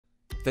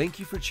Thank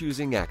you for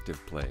choosing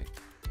ActivPlay,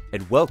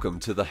 and welcome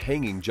to the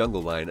Hanging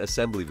Jungle Line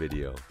assembly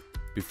video.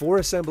 Before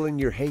assembling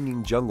your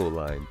hanging jungle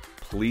line,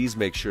 please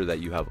make sure that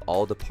you have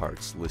all the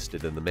parts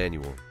listed in the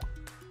manual.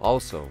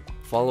 Also,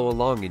 follow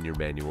along in your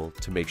manual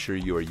to make sure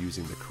you are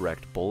using the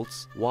correct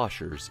bolts,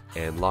 washers,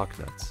 and lock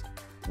nuts.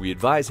 We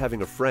advise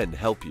having a friend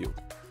help you.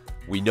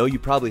 We know you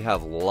probably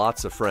have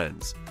lots of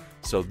friends,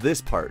 so this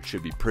part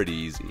should be pretty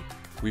easy.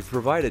 We've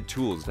provided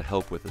tools to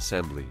help with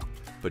assembly,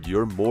 but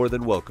you're more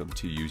than welcome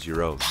to use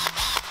your own.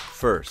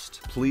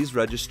 First, please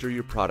register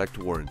your product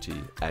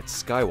warranty at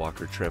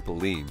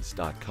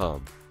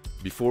skywalkertrampolines.com.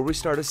 Before we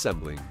start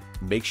assembling,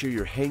 make sure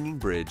your hanging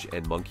bridge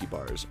and monkey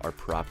bars are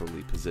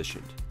properly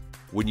positioned.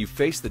 When you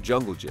face the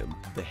jungle gym,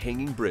 the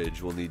hanging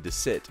bridge will need to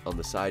sit on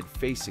the side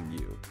facing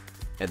you,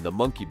 and the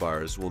monkey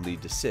bars will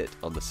need to sit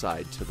on the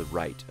side to the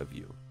right of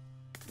you.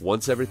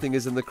 Once everything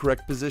is in the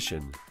correct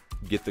position,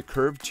 get the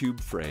curved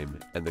tube frame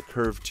and the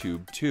curved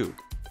tube 2.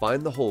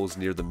 Find the holes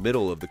near the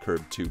middle of the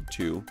curved tube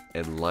 2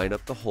 and line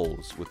up the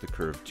holes with the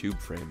curved tube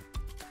frame.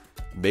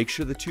 Make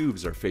sure the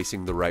tubes are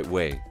facing the right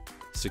way.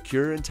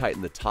 Secure and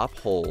tighten the top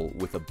hole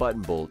with a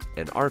button bolt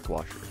and arc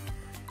washer,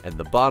 and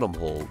the bottom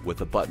hole with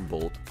a button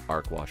bolt,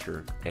 arc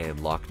washer, and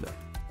lock nut.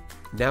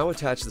 Now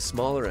attach the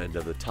smaller end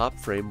of the top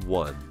frame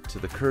 1 to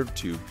the curved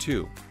tube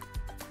 2.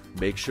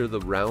 Make sure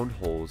the round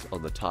holes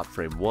on the top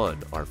frame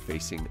 1 are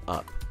facing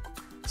up.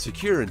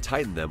 Secure and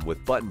tighten them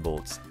with button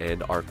bolts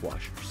and arc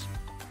washers.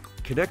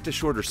 Connect the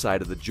shorter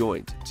side of the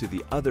joint to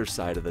the other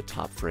side of the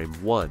top frame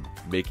 1,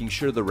 making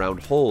sure the round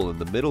hole in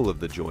the middle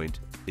of the joint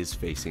is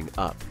facing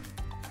up.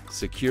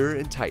 Secure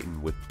and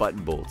tighten with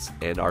button bolts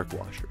and arc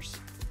washers.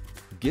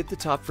 Get the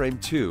top frame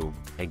 2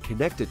 and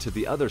connect it to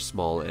the other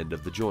small end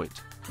of the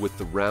joint, with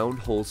the round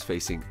holes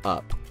facing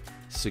up.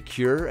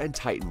 Secure and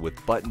tighten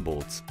with button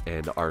bolts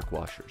and arc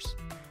washers.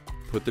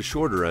 Put the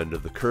shorter end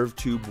of the curved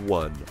tube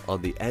 1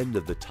 on the end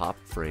of the top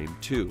frame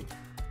 2.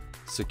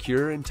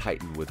 Secure and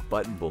tighten with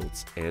button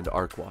bolts and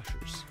arc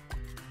washers.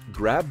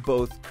 Grab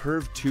both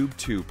curved tube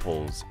 2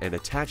 poles and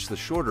attach the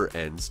shorter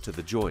ends to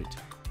the joint.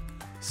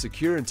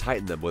 Secure and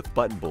tighten them with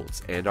button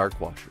bolts and arc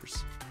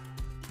washers.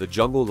 The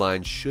jungle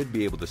line should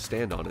be able to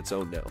stand on its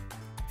own now.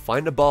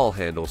 Find a ball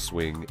handle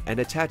swing and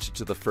attach it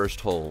to the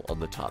first hole on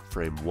the top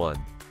frame 1.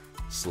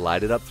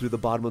 Slide it up through the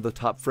bottom of the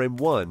top frame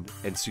 1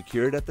 and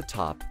secure it at the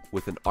top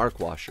with an arc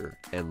washer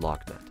and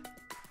lock nut.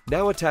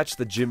 Now attach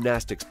the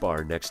gymnastics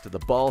bar next to the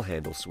ball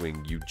handle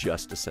swing you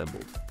just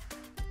assembled.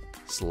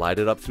 Slide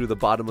it up through the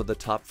bottom of the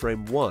top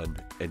frame 1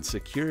 and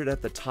secure it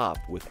at the top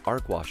with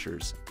arc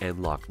washers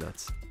and lock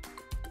nuts.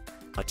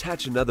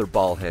 Attach another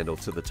ball handle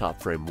to the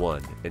top frame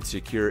 1 and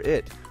secure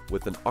it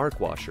with an arc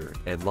washer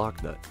and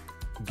lock nut.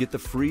 Get the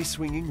free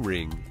swinging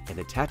ring and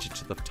attach it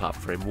to the top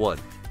frame 1.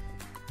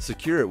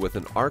 Secure it with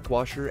an arc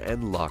washer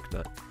and lock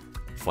nut.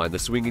 Find the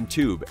swinging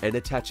tube and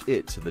attach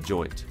it to the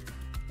joint.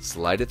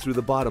 Slide it through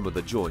the bottom of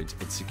the joint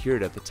and secure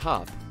it at the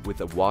top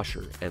with a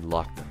washer and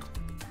lock nut.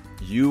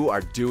 You are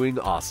doing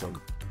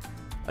awesome!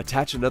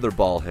 Attach another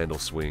ball handle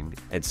swing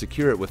and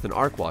secure it with an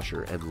arc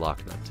washer and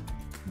lock nut.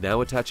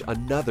 Now attach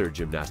another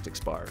gymnastics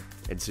bar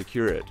and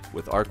secure it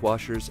with arc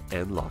washers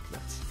and lock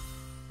nuts.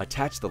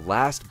 Attach the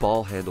last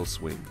ball handle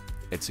swing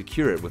and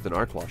secure it with an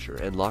arc washer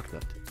and lock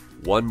nut.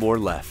 One more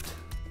left.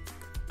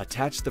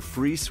 Attach the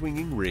free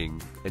swinging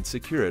ring and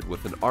secure it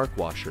with an arc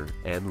washer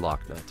and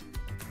lock nut.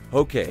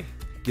 Okay,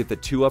 get the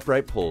 2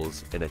 upright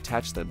poles and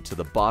attach them to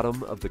the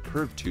bottom of the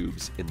curved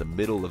tubes in the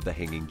middle of the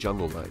hanging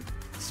jungle line.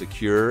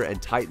 Secure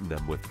and tighten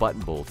them with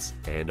button bolts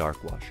and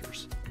arc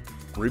washers.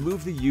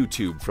 Remove the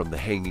U-tube from the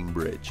hanging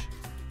bridge.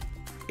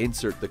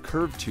 Insert the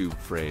curved tube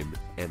frame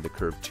and the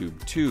curved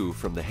tube 2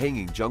 from the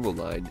hanging jungle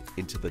line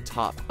into the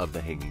top of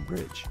the hanging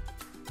bridge.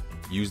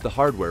 Use the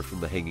hardware from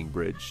the hanging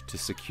bridge to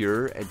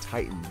secure and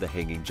tighten the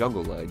hanging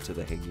jungle line to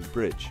the hanging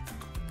bridge.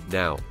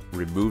 Now,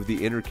 remove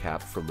the inner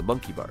cap from the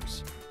monkey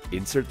bars.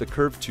 Insert the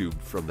curved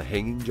tube from the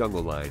hanging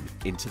jungle line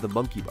into the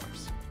monkey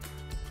bars.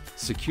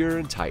 Secure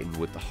and tighten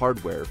with the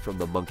hardware from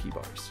the monkey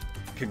bars.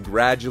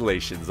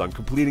 Congratulations on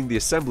completing the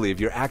assembly of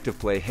your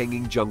ActivPlay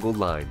hanging jungle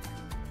line.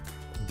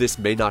 This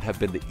may not have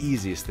been the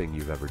easiest thing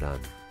you've ever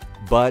done,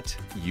 but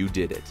you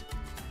did it,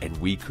 and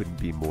we couldn't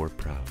be more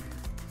proud.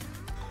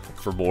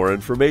 For more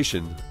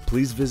information,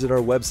 please visit our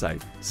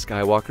website,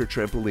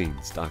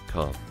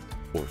 skywalkertrampolines.com,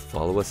 or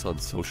follow us on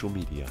social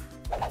media.